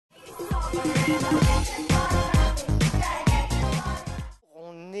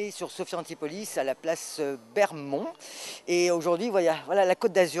On est sur Sophia Antipolis à la place Bermond et aujourd'hui voilà la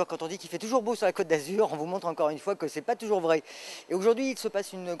Côte d'Azur. Quand on dit qu'il fait toujours beau sur la Côte d'Azur, on vous montre encore une fois que c'est pas toujours vrai. Et aujourd'hui il se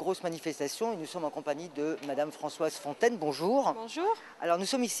passe une grosse manifestation et nous sommes en compagnie de Madame Françoise Fontaine. Bonjour. Bonjour. Alors nous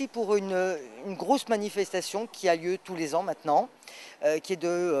sommes ici pour une grosse manifestation qui a lieu tous les ans maintenant, qui est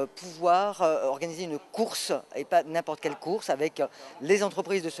de pouvoir organiser une course, et pas n'importe quelle course, avec les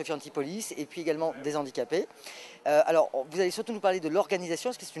entreprises de Sophia Antipolis et puis également des handicapés. Alors vous allez surtout nous parler de l'organisation,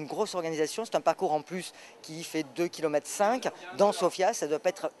 parce que c'est une grosse organisation, c'est un parcours en plus qui fait 2,5 km dans Sophia, ça ne doit pas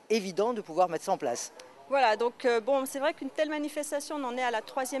être évident de pouvoir mettre ça en place. Voilà, donc bon, c'est vrai qu'une telle manifestation, on en est à la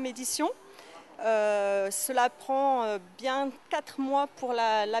 3e édition. Cela prend bien 4 mois pour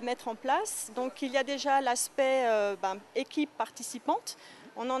la mettre en place. Donc il y a déjà l'aspect équipe participante.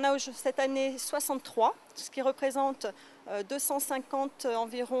 On en a cette année 63, ce qui représente 250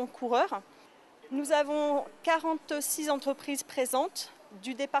 environ coureurs. Nous avons 46 entreprises présentes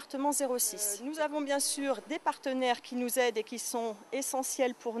du département 06. Nous avons bien sûr des partenaires qui nous aident et qui sont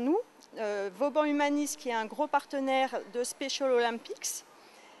essentiels pour nous. Vauban Humanis qui est un gros partenaire de Special Olympics.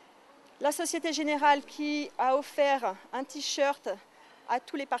 La Société Générale qui a offert un t-shirt à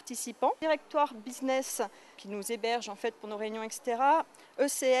tous les participants. Directoire Business qui nous héberge en fait pour nos réunions, etc.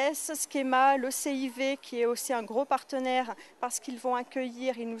 ECS, Schema, le CIV qui est aussi un gros partenaire parce qu'ils vont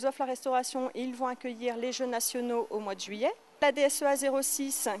accueillir, ils nous offrent la restauration et ils vont accueillir les Jeux nationaux au mois de juillet. La DSEA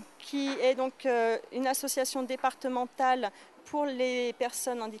 06 qui est donc une association départementale pour les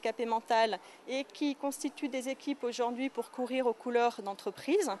personnes handicapées mentales et qui constitue des équipes aujourd'hui pour courir aux couleurs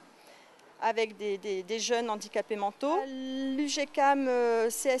d'entreprise avec des jeunes handicapés mentaux. L'UGCAM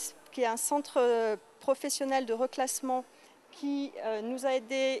CS, qui est un centre professionnel de reclassement qui nous a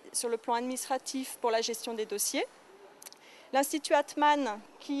aidés sur le plan administratif pour la gestion des dossiers. L'Institut Atman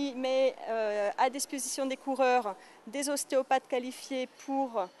qui met à disposition des coureurs des ostéopathes qualifiés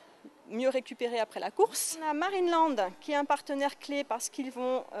pour mieux récupérer après la course. On a Marineland qui est un partenaire clé parce qu'ils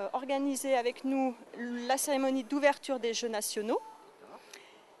vont organiser avec nous la cérémonie d'ouverture des Jeux nationaux.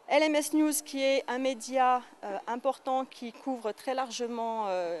 LMS News qui est un média important qui couvre très largement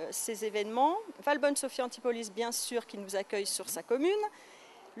ces événements. Valbonne Sophia Antipolis bien sûr qui nous accueille sur sa commune.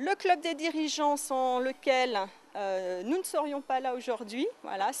 Le club des dirigeants sans lequel nous ne serions pas là aujourd'hui.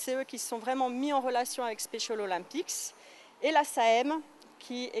 Voilà, c'est eux qui se sont vraiment mis en relation avec Special Olympics. Et la SAEM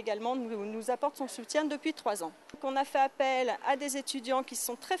qui également nous apporte son soutien depuis 3 ans. Donc on a fait appel à des étudiants qui se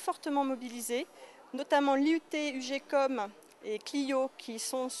sont très fortement mobilisés, notamment l'IUT, UGCOM et Clio qui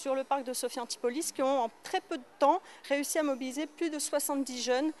sont sur le parc de Sophia Antipolis, qui ont en très peu de temps réussi à mobiliser plus de 70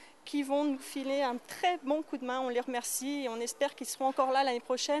 jeunes qui vont nous filer un très bon coup de main. On les remercie et on espère qu'ils seront encore là l'année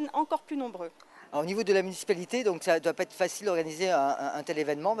prochaine, encore plus nombreux. Alors, au niveau de la municipalité, donc ça ne doit pas être facile d'organiser un tel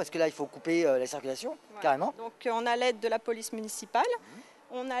événement, parce que là il faut couper la circulation, voilà. Carrément. Donc on a l'aide de la police municipale,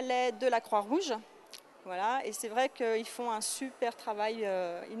 on a l'aide de la Croix-Rouge. Voilà, et c'est vrai qu'ils font un super travail,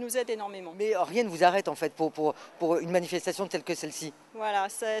 ils nous aident énormément. Mais rien ne vous arrête en fait pour une manifestation telle que celle-ci. Voilà,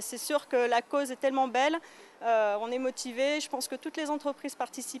 c'est sûr que la cause est tellement belle, on est motivé, je pense que toutes les entreprises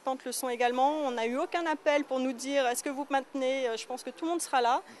participantes le sont également. On n'a eu aucun appel pour nous dire est-ce que vous maintenez, je pense que tout le monde sera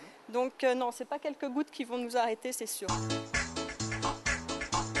là. Donc non, ce n'est pas quelques gouttes qui vont nous arrêter, c'est sûr.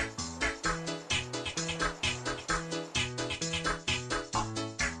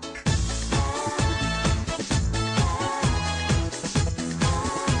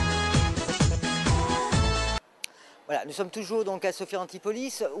 Voilà, nous sommes toujours donc à Sophia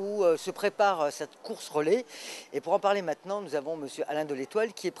Antipolis où se prépare cette course relais. Et pour en parler maintenant, nous avons monsieur Alain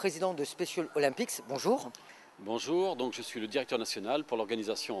Delétoile qui est président de Special Olympics. Bonjour. Bonjour, donc je suis le directeur national pour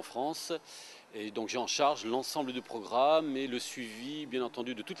l'organisation en France. Et donc j'ai en charge l'ensemble du programme et le suivi bien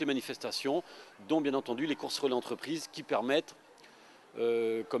entendu de toutes les manifestations, dont bien entendu les courses relais entreprises qui permettent,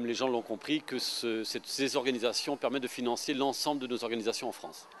 comme les gens l'ont compris, que ces organisations permettent de financer l'ensemble de nos organisations en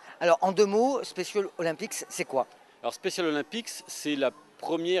France. Alors en 2 mots, Special Olympics, c'est quoi ? Alors Special Olympics, c'est la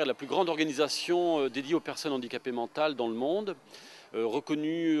première, la plus grande organisation dédiée aux personnes handicapées mentales dans le monde,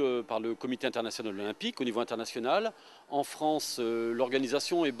 reconnue par le Comité international olympique au niveau international. En France,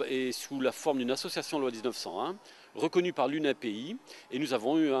 l'organisation est sous la forme d'une association loi 1901, reconnue par l'UNAPI, et nous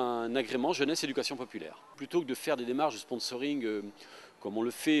avons eu un agrément jeunesse éducation populaire. Plutôt que de faire des démarches de sponsoring comme on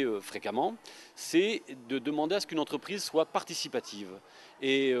le fait fréquemment, c'est de demander à ce qu'une entreprise soit participative.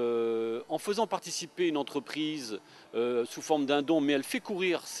 Et en faisant participer une entreprise sous forme d'un don, mais elle fait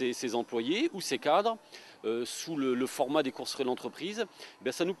courir ses employés ou ses cadres, sous le format des courses relais d'entreprise,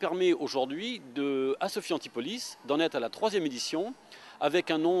 ça nous permet aujourd'hui, à Sophia Antipolis, d'en être à la 3e édition,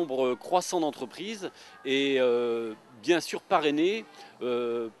 avec un nombre croissant d'entreprises et bien sûr parrainé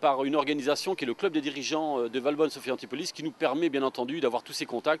par une organisation qui est le club des dirigeants de Valbonne-Sophia Antipolis, qui nous permet bien entendu d'avoir tous ces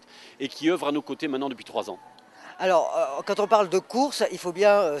contacts et qui œuvre à nos côtés maintenant depuis 3 ans. Alors, quand on parle de course, il faut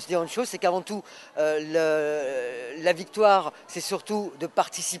bien se dire une chose, c'est qu'avant tout, la victoire, c'est surtout de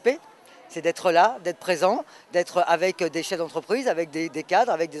participer, c'est d'être là, d'être présent, d'être avec des chefs d'entreprise, avec des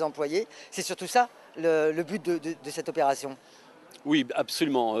cadres, avec des employés. C'est surtout ça le but de cette opération. Oui,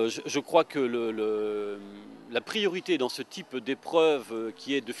 absolument. Je crois que la priorité dans ce type d'épreuve,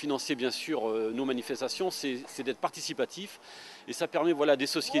 qui est de financer bien sûr nos manifestations, c'est d'être participatif. Et ça permet voilà, des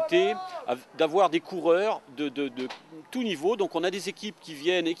sociétés d'avoir des coureurs de tout niveau. Donc on a des équipes qui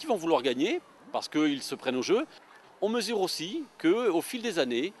viennent et qui vont vouloir gagner parce qu'ils se prennent au jeu. On mesure aussi qu'au fil des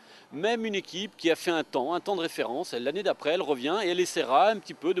années, même une équipe qui a fait un temps de référence, l'année d'après, elle revient et elle essaiera un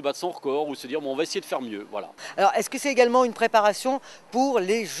petit peu de battre son record ou se dire bon, on va essayer de faire mieux. Voilà. Alors, est-ce que c'est également une préparation pour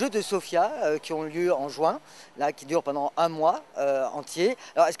les Jeux de Sofia qui ont lieu en juin, là, qui durent pendant un mois entier?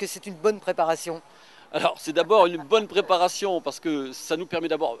 Alors, est-ce que c'est une bonne préparation? Alors c'est d'abord une bonne préparation parce que ça nous permet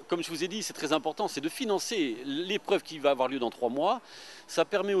d'abord, comme je vous ai dit, c'est très important, c'est de financer l'épreuve qui va avoir lieu dans 3 mois. Ça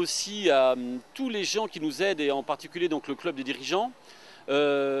permet aussi à tous les gens qui nous aident et en particulier donc le club des dirigeants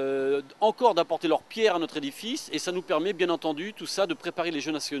encore d'apporter leur pierre à notre édifice et ça nous permet bien entendu tout ça de préparer les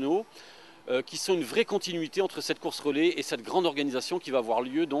Jeux nationaux qui sont une vraie continuité entre cette course relais et cette grande organisation qui va avoir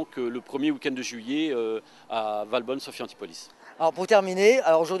lieu donc le premier week-end de juillet à Valbonne-Sophia Antipolis. Alors pour terminer,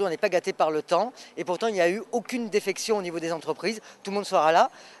 alors aujourd'hui on n'est pas gâté par le temps et pourtant il n'y a eu aucune défection au niveau des entreprises, tout le monde sera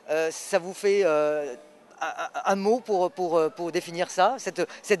là. Ça vous fait un mot pour définir ça,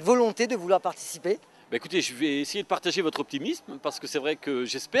 cette volonté de vouloir participer? Bah écoutez, je vais essayer de partager votre optimisme parce que c'est vrai que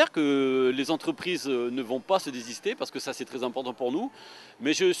j'espère que les entreprises ne vont pas se désister parce que ça c'est très important pour nous.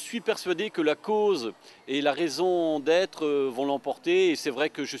 Mais je suis persuadé que la cause et la raison d'être vont l'emporter et c'est vrai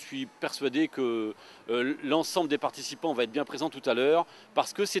que je suis persuadé que l'ensemble des participants va être bien présent tout à l'heure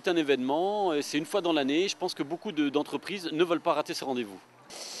parce que c'est un événement, c'est une fois dans l'année. Je pense que beaucoup d'entreprises ne veulent pas rater ce rendez-vous.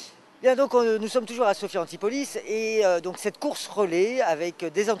 Bien, donc nous sommes toujours à Sophia Antipolis et donc cette course relais avec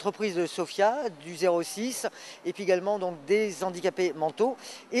des entreprises de Sophia, du 06 et puis également donc des handicapés mentaux.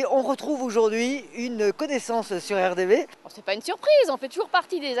 Et on retrouve aujourd'hui une connaissance sur RDV. Bon, c'est pas une surprise, on fait toujours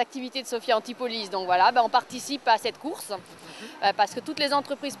partie des activités de Sophia Antipolis. Donc voilà, on participe à cette course parce que toutes les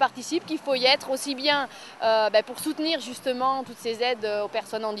entreprises participent, qu'il faut y être aussi bien pour soutenir justement toutes ces aides aux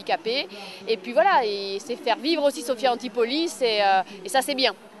personnes handicapées. Et puis voilà, et c'est faire vivre aussi Sophia Antipolis et ça c'est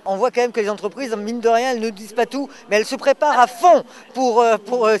bien. On voit quand même que les entreprises, mine de rien, elles ne disent pas tout, mais elles se préparent à fond pour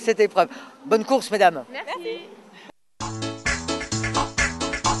cette épreuve. Bonne course, mesdames. Merci.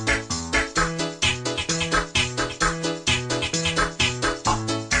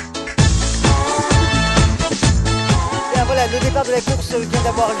 Bien, voilà, le départ de la course vient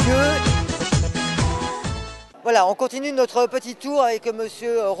d'avoir lieu. Voilà, on continue notre petit tour avec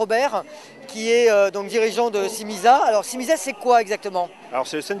monsieur Robert, qui est donc dirigeant de Simisa. Alors Simisa, c'est quoi exactement? Alors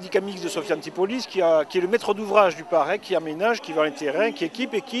c'est le syndicat mixte de Sophia Antipolis qui est le maître d'ouvrage du parc, qui aménage, qui va les terrains, qui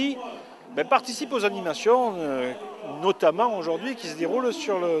équipe et qui participe aux animations, notamment aujourd'hui, qui se déroulent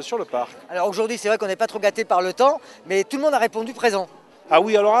sur le parc. Alors aujourd'hui, c'est vrai qu'on n'est pas trop gâté par le temps, mais tout le monde a répondu présent. Ah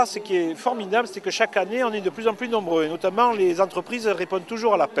oui, alors là, ce qui est formidable, c'est que chaque année, on est de plus en plus nombreux. Et notamment, les entreprises répondent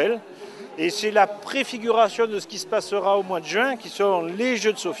toujours à l'appel. Et c'est la préfiguration de ce qui se passera au mois de juin, qui sont les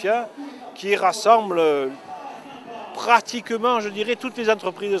Jeux de Sophia, qui rassemblent pratiquement, je dirais, toutes les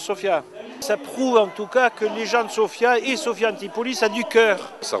entreprises de Sophia. Ça prouve en tout cas que les gens de Sophia et Sophia Antipolis a du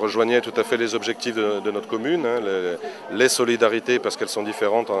cœur. Ça rejoignait tout à fait les objectifs de notre commune, hein, les solidarités, parce qu'elles sont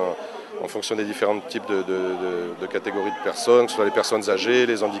différentes en fonction des différents types de catégories de personnes, que ce soit les personnes âgées,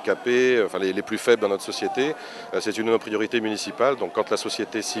 les handicapés, enfin les plus faibles dans notre société. C'est une de nos priorités municipales. Donc quand la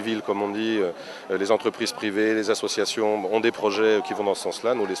société civile, comme on dit, les entreprises privées, les associations ont des projets qui vont dans ce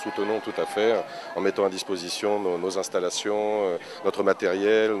sens-là, nous les soutenons tout à fait en mettant à disposition nos installations, notre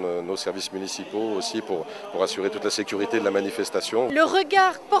matériel, nos services municipaux aussi pour assurer toute la sécurité de la manifestation. Le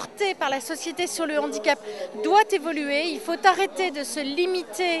regard porté par la société sur le handicap doit évoluer. Il faut arrêter de se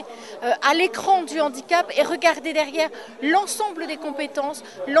limiter à l'écran du handicap et regarder derrière l'ensemble des compétences,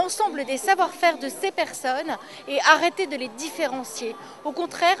 l'ensemble des savoir-faire de ces personnes et arrêter de les différencier. Au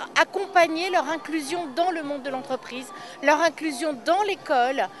contraire, accompagner leur inclusion dans le monde de l'entreprise, leur inclusion dans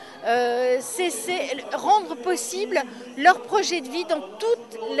l'école, c'est rendre possible leur projet de vie dans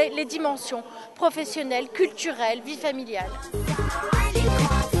toutes les dimensions, professionnelles, culturelles, vie familiale.